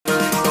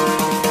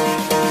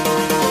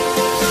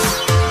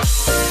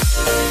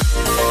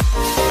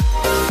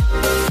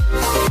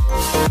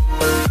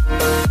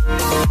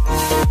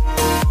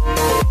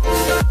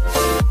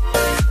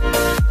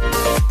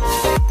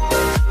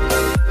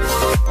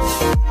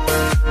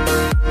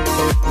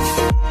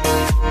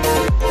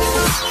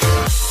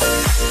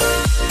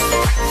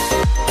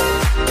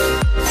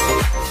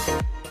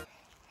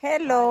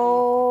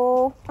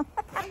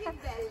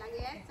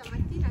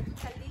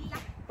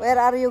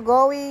are you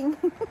going?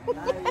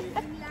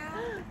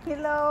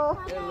 Hello.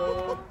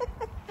 Hello.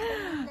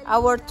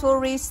 Our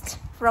tourist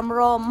from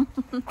Rome.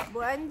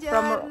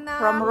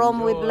 from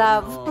Rome with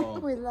love.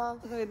 With love.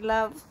 With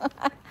love.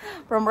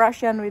 From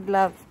Russian with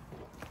love.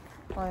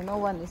 Oh, no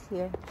one is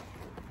here.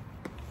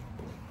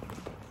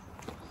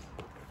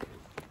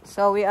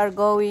 So we are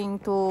going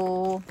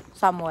to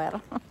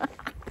somewhere.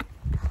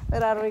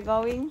 Where are we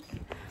going?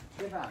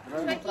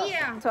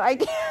 IKEA. To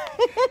IKEA.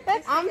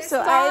 I'm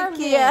So starving.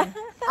 IKEA.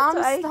 I'm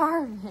So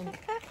starving.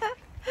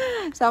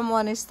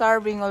 Someone is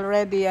starving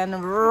already and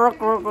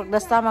the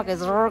stomach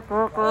is Really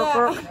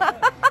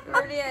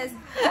is.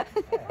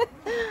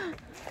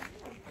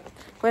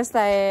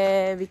 Questa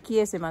è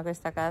vecchissima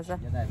questa casa.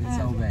 Dai,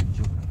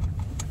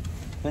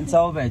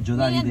 pensavo peggio,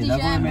 Davide, da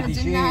come mi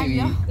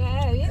dicevi.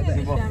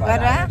 Si può fare.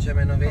 Guarda,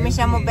 come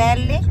siamo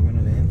belli.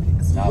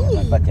 No,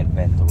 infatti è il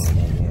vento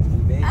quello.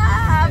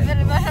 Ah, per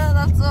rimanere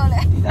dal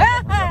sole.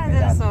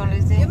 Del sole,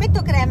 sì. Io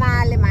metto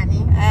crema alle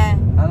mani.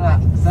 Allora,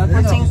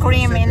 Putting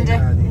cream in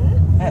the...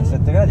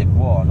 7 gradi è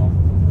buono.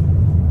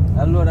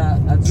 Allora,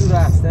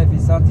 Azzurra, Stefi,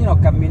 stamattina ho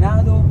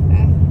camminato,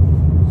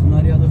 sono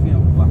arrivato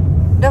fino qua.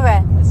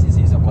 Dov'è?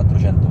 Sì, sono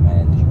 400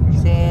 metri,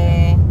 500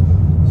 Sì.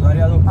 Sono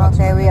arrivato qua.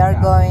 Okay, we are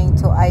going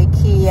to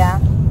IKEA.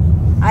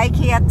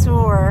 IKEA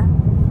tour.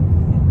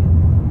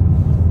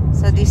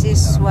 So this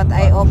is what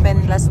I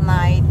opened last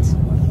night.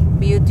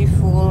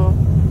 Beautiful.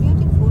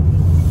 Beautiful.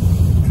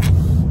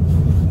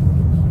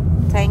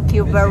 Thank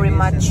you very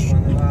much.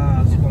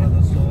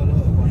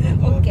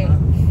 Okay.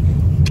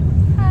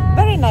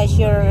 Very nice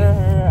your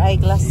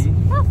eyeglass.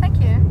 Oh, thank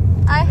you.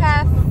 I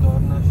have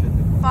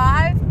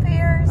 5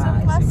 pairs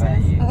of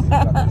glasses.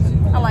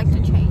 I like to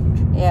change.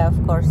 Yeah,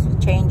 of course.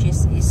 Change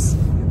is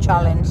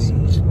challenge.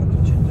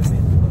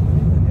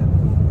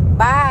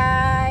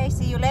 Bye.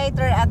 See you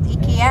later at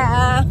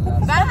IKEA.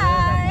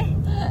 Bye.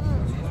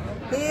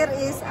 Here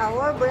is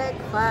our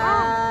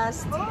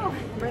breakfast.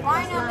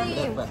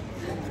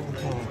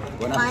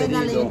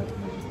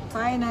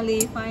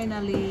 Finally.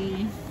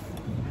 Finally.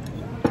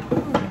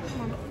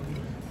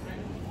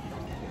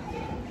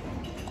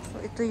 So,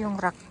 ito yung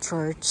rock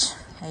church.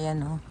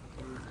 Ayan o.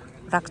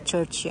 Rock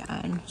church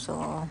yan.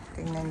 So,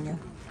 tingnan nyo.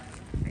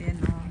 Ayan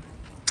o.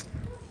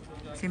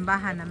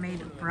 Simbahan na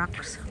made of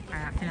rocks.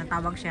 Kaya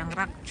tinatawag siyang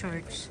rock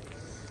church.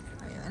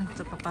 Ayan.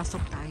 So, papasok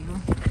tayo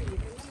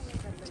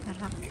sa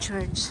rock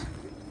church.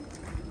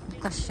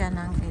 Bukas siya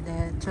ng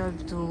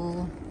 12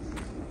 to...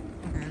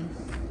 Ayan.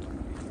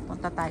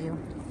 Punta tayo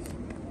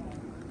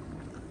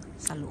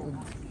sa loob.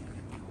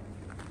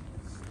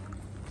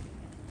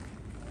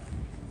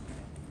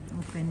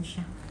 Open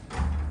siya.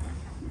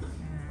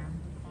 Ayan.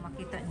 Kung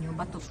makita nyo,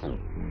 bato to.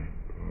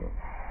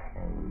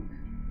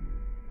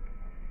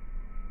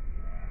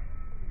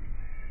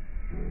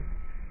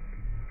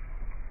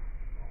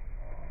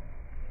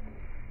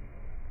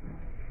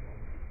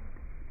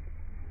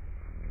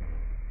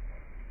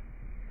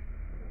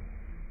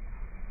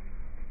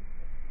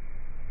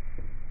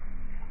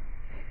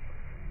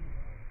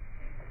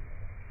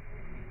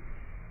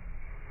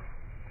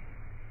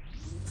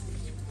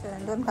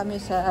 Doon kami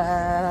sa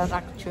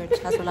rock church,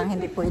 kaso lang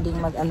hindi pwedeng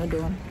mag-ano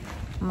doon,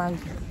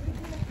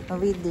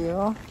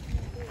 mag-video.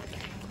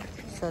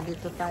 So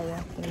dito tayo,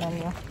 tingnan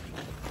nyo.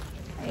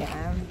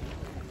 Ayan.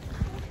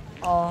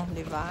 Oh,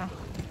 di ba?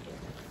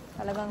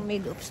 Talagang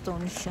made of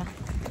stone siya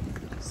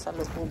sa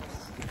loob.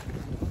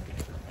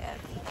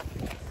 Ayan.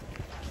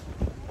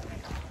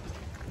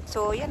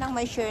 So yan ang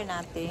may share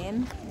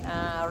natin,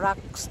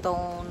 rock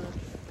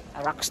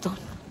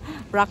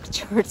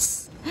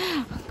church.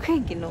 Okay,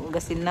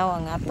 ginugasin na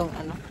ang atong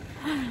ano.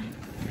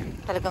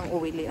 Talagang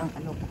uwili ang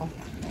ano ko.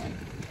 Ayan.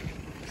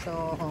 So,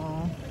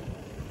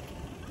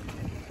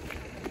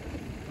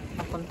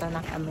 napunta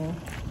na kami.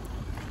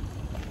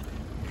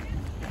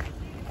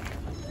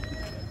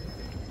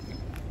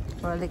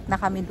 Balik na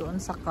kami doon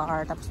sa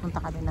car. Tapos punta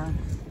kami ng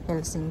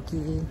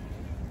Helsinki.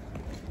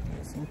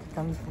 Helsinki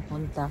kami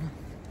pupunta.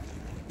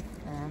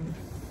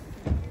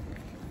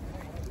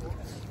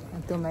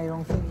 Ito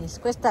mayroong Finnish.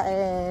 Questa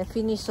è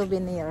Finnish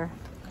souvenir.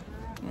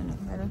 Yan,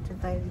 meron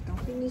tayo dito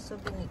Finnish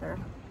souvenir.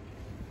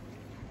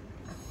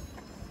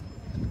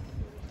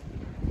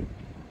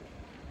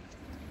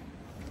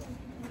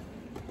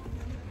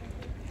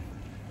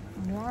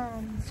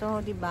 Ayan.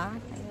 So, diba?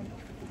 Ayan.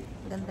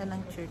 Ganda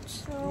ng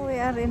church. So,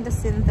 we are in the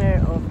center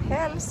of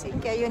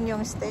Helsinki. Ayun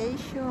yung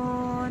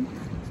station.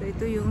 So,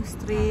 ito yung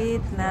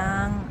street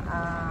ng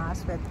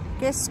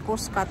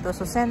Keskuskato.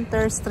 So,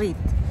 Center Street.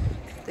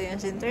 Ito yung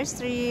Center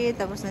Street.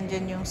 Tapos,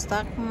 nandyan yung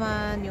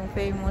Stockman. Yung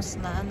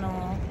famous na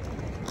ano,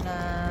 na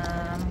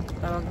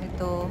tawag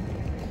nito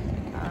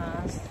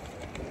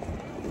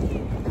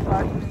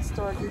department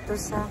store dito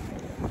sa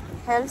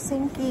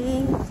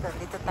Helsinki. So,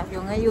 dito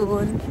tayo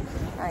ngayon.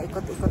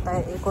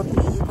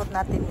 Ikot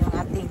natin yung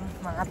ating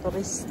mga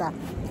turista.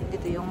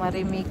 Dito yung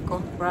Marimekko,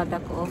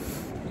 product of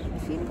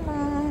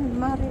Finland.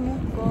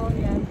 Marimekko,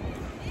 yan.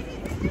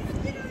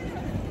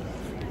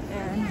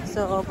 Yan. Ayan.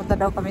 So, punta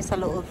daw kami sa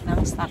loob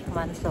ng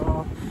Stockman.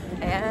 So,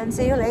 ayan.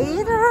 See you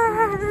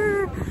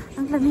later!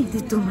 Ang lamig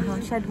dito.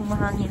 Masyadong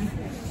mahangin.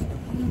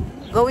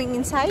 Going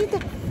inside?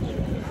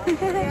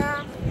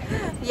 Yeah.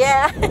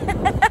 Yeah.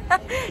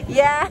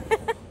 Yeah.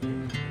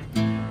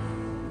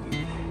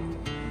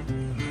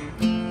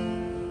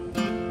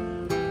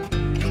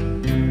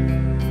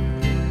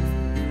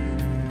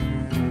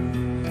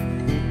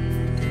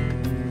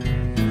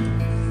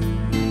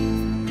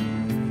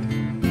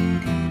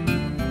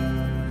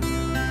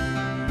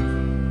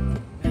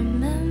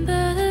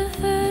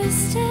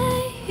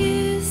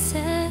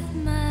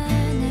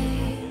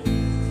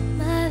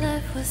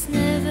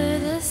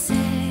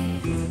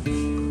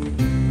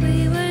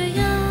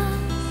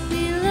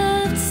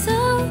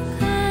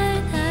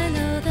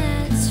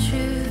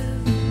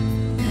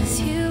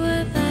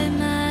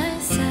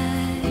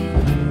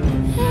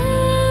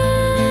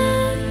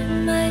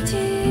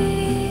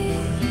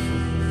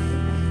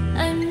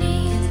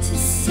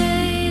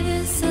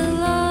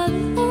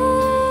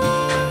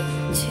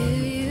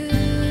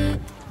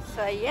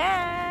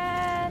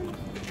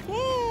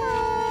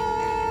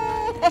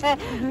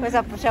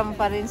 Basta po siya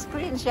pa rin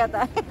screenshot.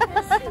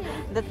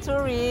 The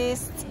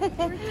tourist.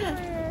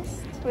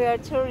 We are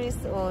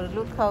tourists. Oh,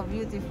 look how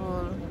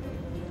beautiful.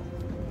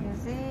 You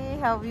see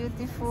how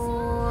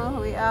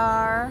beautiful we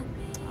are.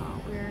 Oh,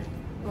 we're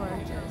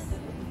gorgeous.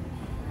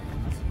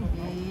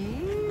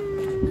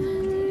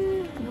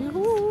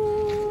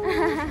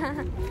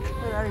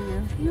 Where are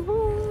you?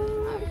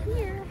 Up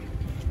here.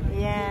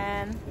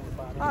 Yeah.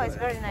 Oh, it's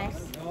very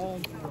nice.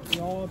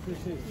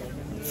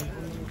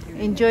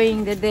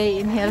 Enjoying the day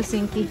in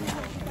Helsinki.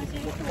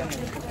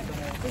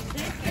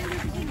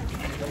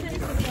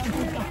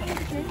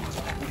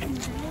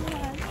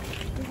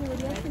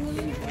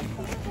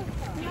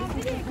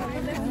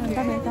 Ang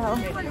daming tao.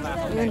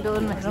 Yun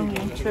doon, mayroong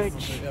yung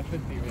church.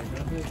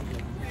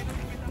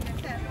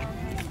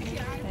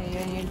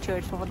 Ayun yung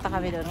church. Pupunta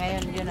kami doon.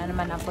 Ngayon, yun na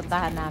naman ang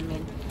puntahan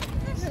namin.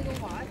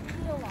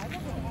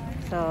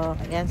 So,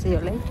 ayan. See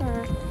you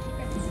later.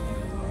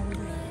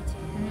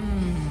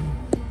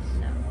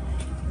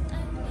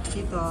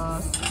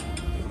 Kitos.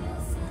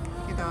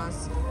 Kitos.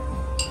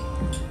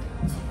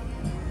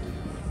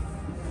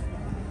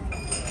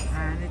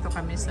 Dito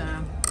kami sa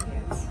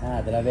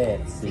te la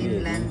versi.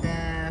 Finland.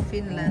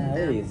 Finland.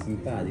 Che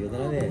simpatico, te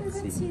la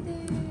versi.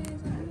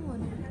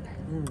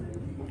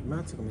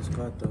 Mazza come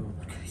scotta.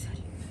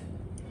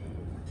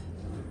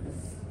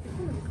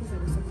 Cos'è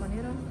questo qua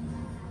nero?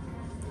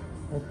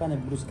 È il pane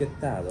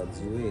bruschettato,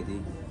 Azu, vedi?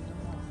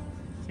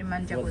 Si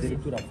mangia O così.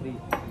 addirittura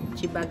fritto.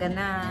 Cibaga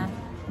na.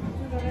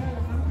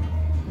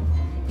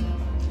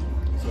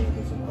 Sì,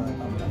 questo qua è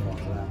una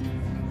cosa.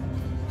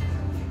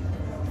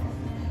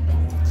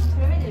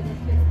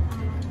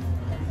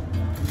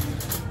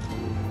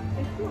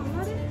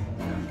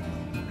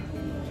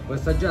 Vuoi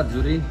assaggiare,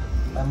 Azzurri?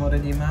 L'amore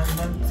di mamma.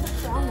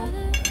 Facciamo.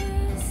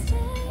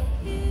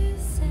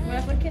 Vuoi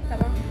la forchetta,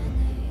 va?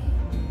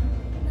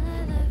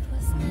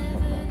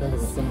 Tanto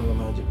questo non lo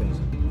mangi, penso.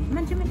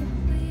 Mangia, mangia.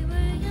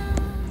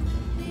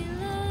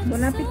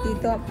 Buon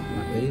appetito.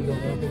 Vedi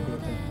dopo la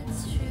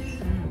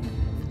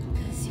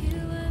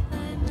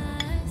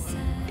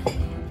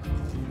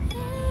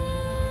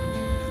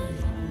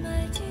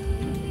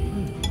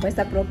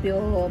Questa è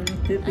proprio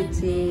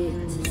tipici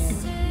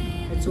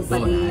zuppa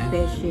di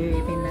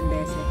pesce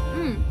finlandese.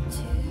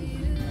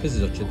 Questi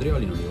sono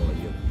cetrioli, non li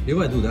voglio. Li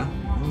vuoi tu, da?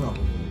 No,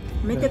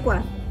 Mette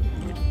qua,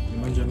 li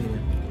mangio mia.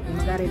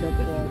 magari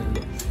dopo.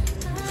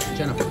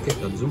 C'è una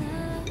forchetta, Azu?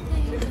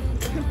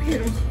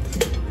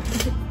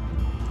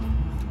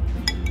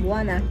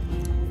 Buona.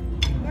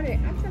 Guarda,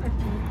 alza un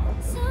attimo.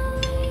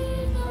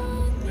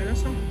 Lo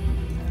so.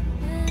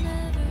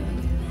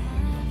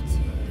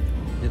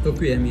 Metto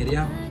qui,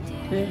 Emilia.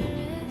 Sì.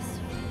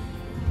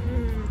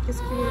 Che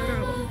schifo la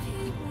roba.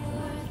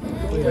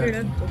 Ho pure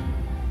letto.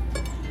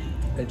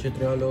 È il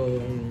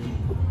cetriolo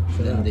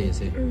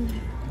Finlandese.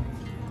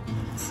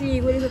 Sì,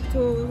 quelli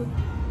sotto.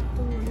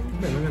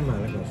 Beh, non è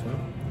male questo,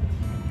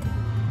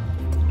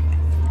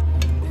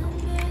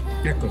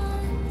 eh? Ecco.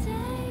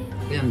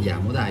 E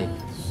andiamo, dai.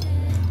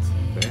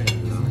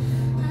 Bella.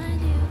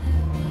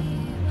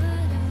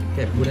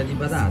 Che è pure di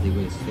patate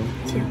questo?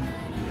 Sì.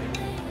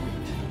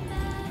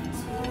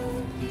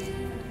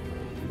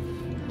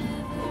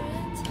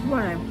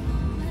 Buona.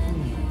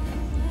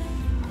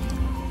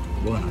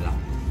 Buona là.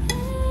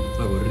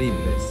 Poi con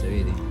Rivers,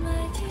 vedi?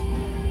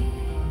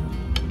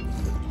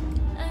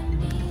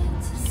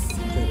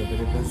 Certo, per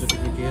il prezzo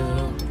che ti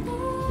chiedono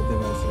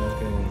poteva essere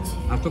anche...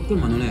 A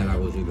Stoccolma non era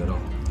così però.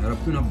 Era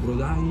più una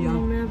brodaglia.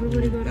 Non me la proprio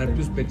ricordo. Era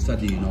più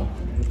spezzatino.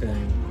 Ok.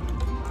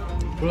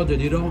 Però ti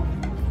dirò,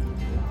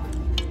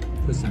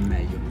 questo è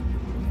meglio.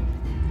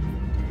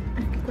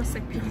 Anche questo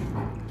è più.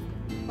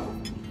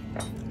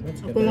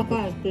 Quello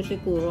qua è più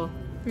sicuro.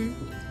 Mm.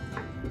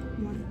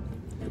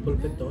 Che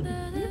polpettoni.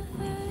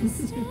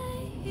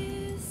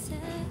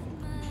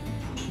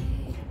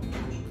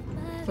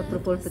 Quattro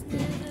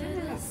polpettini.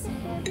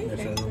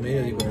 Saranno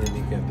meglio di quelli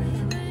di che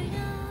penso.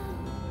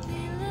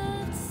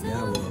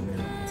 Diavolo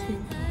almeno. Sì.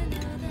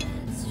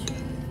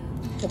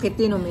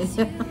 pochettino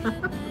meglio.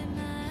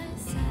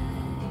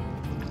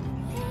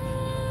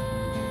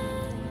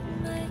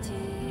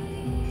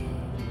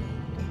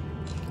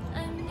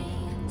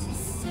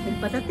 Le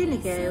patatine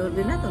che hai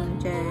ordinato non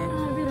c'è.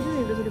 Ah, è vero,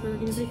 io ho preso le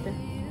patatine fritte.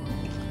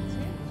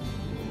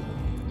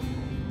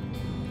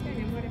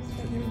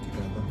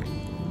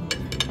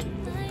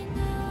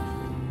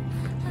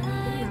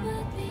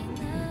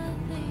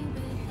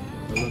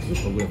 La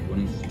zuppa pure è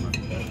buonissima.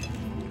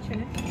 Ce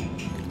n'è?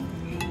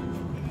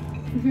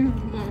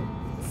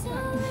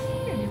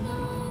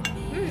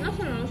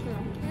 Lascialo.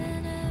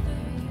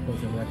 Poi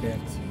sembra che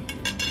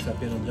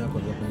sappiano già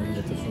cosa fanno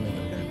le persone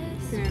perché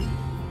Sì.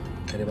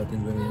 è arrivato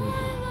in 2 minuti.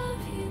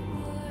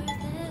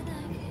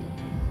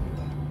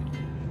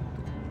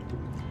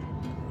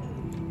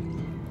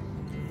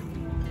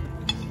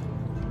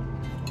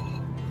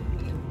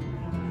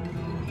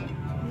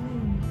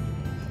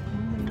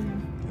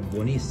 È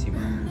buonissima.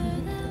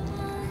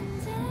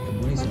 È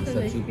buonissima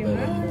sta zuppa.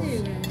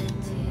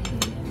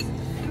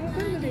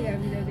 Quando devi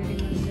avere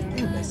di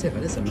mangiare? Beh, Stefano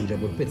adesso mangia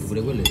polpette,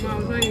 pure quelle sono.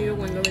 No, sai, io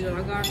quando vedo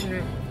la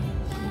carne.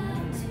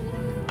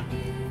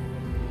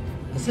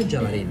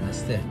 Assaggia la renna,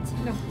 Ste.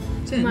 No.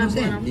 Senti, Ma è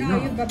senti, buona.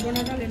 no. Io Babbo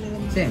Natale non lo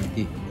mangio.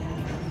 Senti.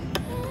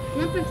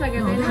 Non pensare che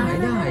No, avete dai,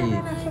 dai. è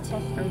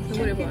un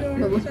sapore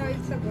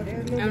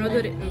forte. È un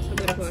odore, è un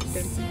sapore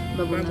forte.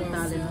 Babbo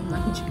Natale non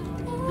mangi.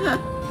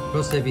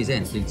 Però Stefi,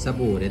 senti, il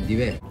sapore è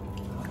diverso.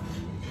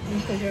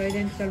 Comunque c'è i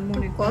denti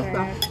salmone Cosa?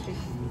 aperti.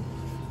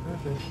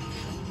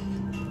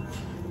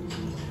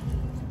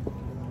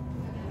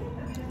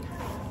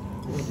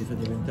 Ti fa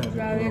diventare.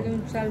 Già avete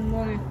un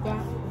salmone qua.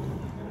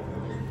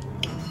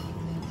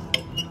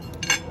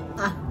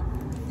 Ah,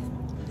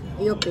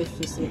 io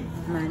pesci sì,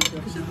 mangio.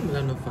 Chissà come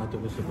l'hanno fatto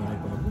questo pane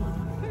qua.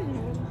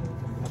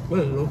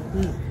 Quello?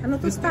 Hanno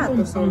tostato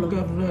Un solo.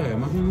 carré,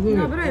 ma come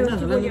No, però è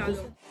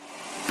orticogliato.